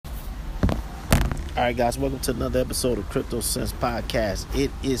All right, guys, welcome to another episode of Crypto Sense Podcast.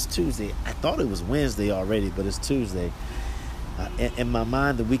 It is Tuesday. I thought it was Wednesday already, but it's Tuesday. In my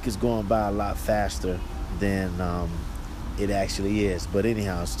mind, the week is going by a lot faster than it actually is. But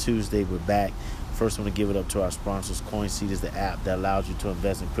anyhow, it's Tuesday. We're back. First, I want to give it up to our sponsors. CoinSeed is the app that allows you to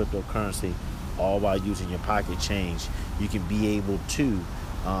invest in cryptocurrency all while using your pocket change. You can be able to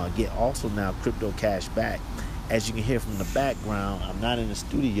get also now crypto cash back. As you can hear from the background, I'm not in the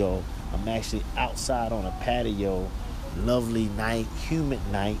studio. I'm actually outside on a patio. Lovely night, humid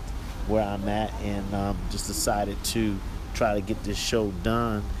night where I'm at, and just decided to try to get this show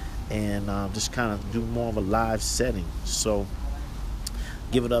done and just kind of do more of a live setting. So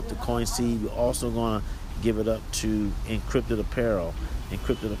give it up to CoinSeed. We're also going to give it up to Encrypted Apparel.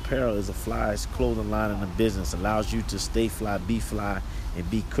 Encrypted Apparel is a fly's clothing line in the business. Allows you to stay fly, be fly, and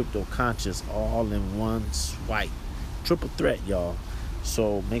be crypto conscious all in one swipe. Triple threat, y'all.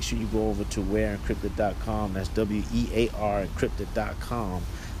 So make sure you go over to wearencrypted.com. That's WEAR encrypted.com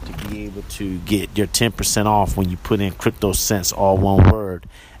to be able to get your 10% off when you put in Crypto Sense, all one word,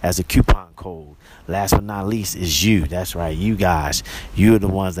 as a coupon code. Last but not least is you. That's right, you guys. You're the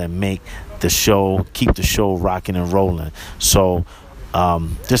ones that make the show, keep the show rocking and rolling. So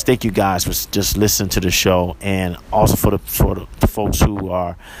just thank you guys for just listening to the show, and also for the folks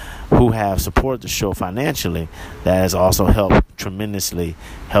who have supported the show financially. That has also helped tremendously.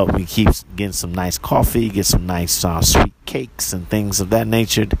 Helped me keep getting some nice coffee, get some nice sweet cakes and things of that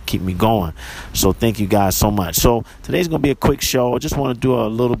nature to keep me going. So thank you guys so much. So today's going to be a quick show. I just want to do a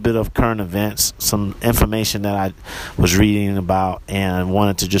little bit of current events, some information that I was reading about, and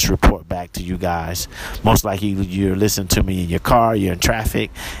wanted to just report back to you guys. Most likely you're listening to me in your car, you're in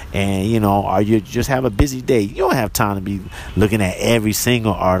traffic, and or you just have a busy day. You don't have time to be looking at every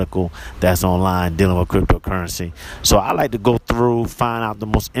single article that's online dealing with cryptocurrency. So I like to go through, find out the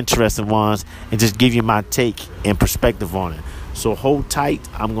most interesting ones, and just give you my take and perspective on it. So hold tight.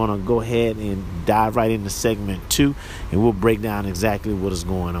 I'm going to go ahead and dive right into segment 2, and we'll break down exactly what is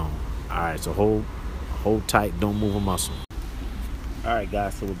going on. All right, so hold tight. Don't move a muscle. All right,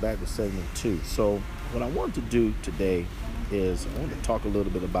 guys, so we're back to segment 2. So what I want to do today is I want to talk a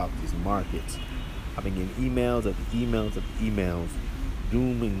little bit about these markets. I've been getting emails after emails,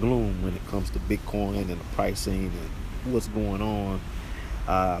 doom and gloom when it comes to Bitcoin and the pricing and what's going on.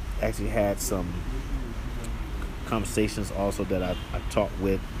 Actually had some conversations also that I talked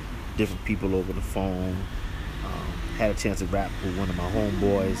with different people over the phone. Had a chance to rap with one of my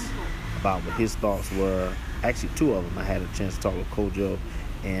homeboys about what his thoughts were. Actually, two of them. I had a chance to talk with Kojo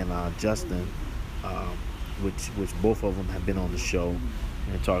and Justin, which both of them have been on the show,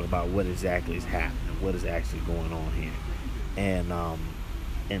 and talk about what exactly is happening, what is actually going on here.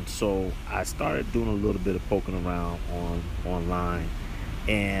 And so I started doing a little bit of poking around online,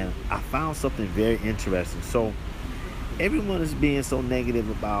 and I found something very interesting. So everyone is being so negative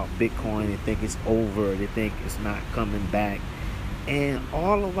about Bitcoin. They think it's over. They think it's not coming back. And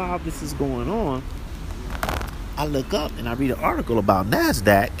all the while this is going on, I look up and I read an article about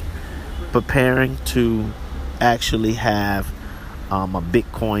NASDAQ preparing to actually have a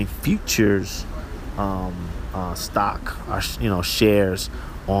Bitcoin futures stock, or shares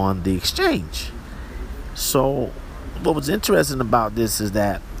on the exchange. So what was interesting about this is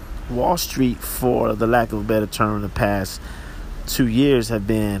that Wall Street, for the lack of a better term, in the past 2 years have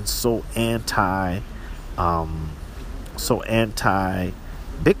been so anti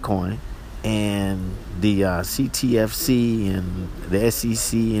Bitcoin, and the CTFC and the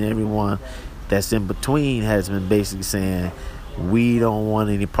SEC and everyone that's in between has been basically saying we don't want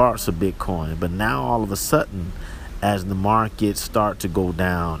any parts of Bitcoin. But now all of a sudden, as the markets start to go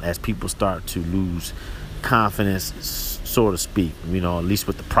down, as people start to lose confidence, so to speak, at least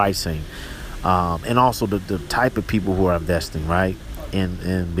with the pricing, and also the type of people who are investing, right, in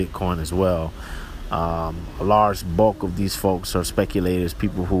Bitcoin as well. A large bulk of these folks are speculators,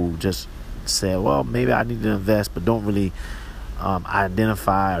 people who just say, well, maybe I need to invest, but don't really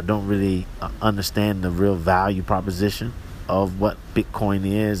identify or don't really understand the real value proposition of what Bitcoin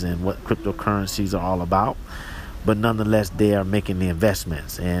is and what cryptocurrencies are all about. But nonetheless, they are making the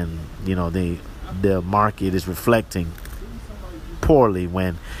investments, and the market is reflecting poorly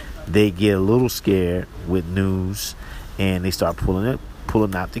when they get a little scared with news and they start pulling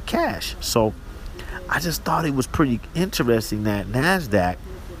out the cash. So I just thought it was pretty interesting that NASDAQ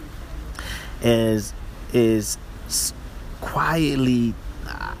is quietly,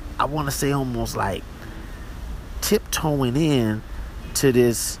 I want to say almost like tiptoeing in to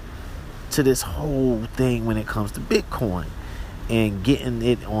this whole thing when it comes to Bitcoin and getting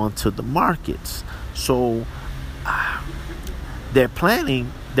it onto the markets. So they're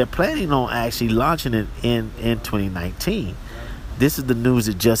planning they're planning on actually launching it in 2019. This is the news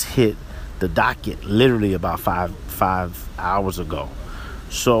that just hit the docket literally about five hours ago.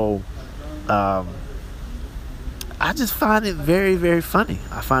 So I just find it very, very funny.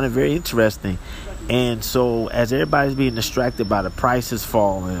 I find it very interesting. And so as everybody's being distracted by the prices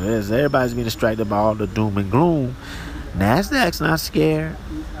falling, as everybody's being distracted by all the doom and gloom, NASDAQ's not scared.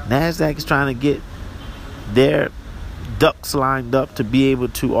 NASDAQ is trying to get their ducks lined up to be able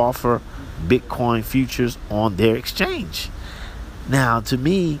to offer Bitcoin futures on their exchange. Now, to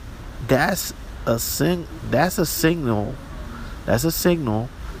me, that's a signal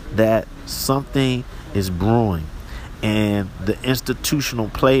that something is brewing, and the institutional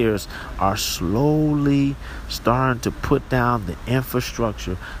players are slowly starting to put down the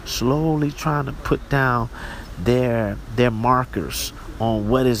infrastructure, slowly trying to put down their markers on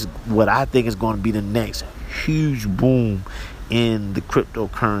what I think is going to be the next huge boom in the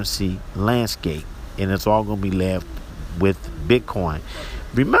cryptocurrency landscape, and it's all going to be left with Bitcoin.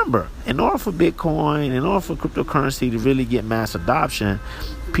 Remember, in order for cryptocurrency to really get mass adoption,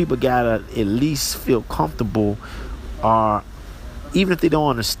 people gotta at least feel comfortable, or even if they don't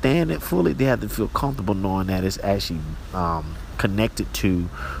understand it fully, they have to feel comfortable knowing that it's actually connected to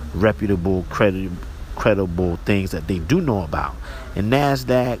reputable, credible things that they do know about. And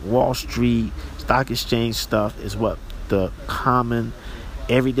NASDAQ, Wall Street, stock exchange stuff is what the common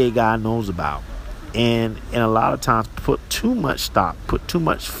everyday guy knows about. And a lot of times put too much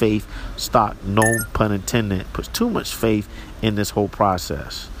faith, no pun intended, puts too much faith in this whole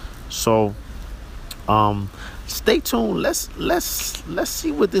process. So stay tuned. Let's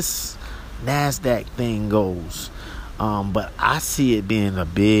see what this NASDAQ thing goes. But I see it being a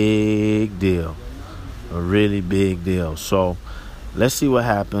big deal, a really big deal. So let's see what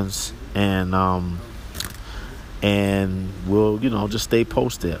happens, and we'll, just stay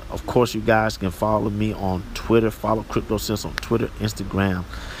posted. Of course, you guys can follow me on Twitter. Follow CryptoSense on Twitter, Instagram.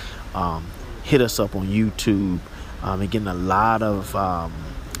 Hit us up on YouTube. And getting a lot of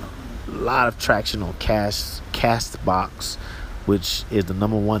traction on Castbox, which is the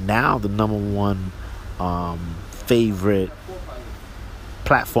number one favorite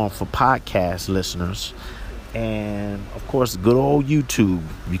platform for podcast listeners. And of course, good old YouTube.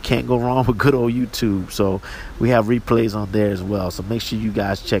 You can't go wrong with good old YouTube. So we have replays on there as well. So make sure you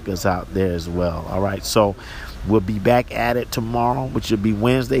guys check us out there as well. All right. So we'll be back at it tomorrow, which will be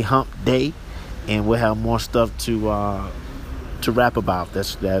Wednesday Hump Day, and we'll have more stuff to rap about.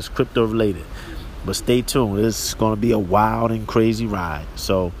 That's crypto related. But stay tuned. It's going to be a wild and crazy ride.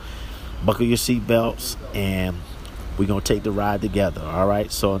 So buckle your seatbelts, and we're going to take the ride together. All right.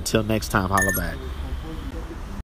 So until next time, holla back.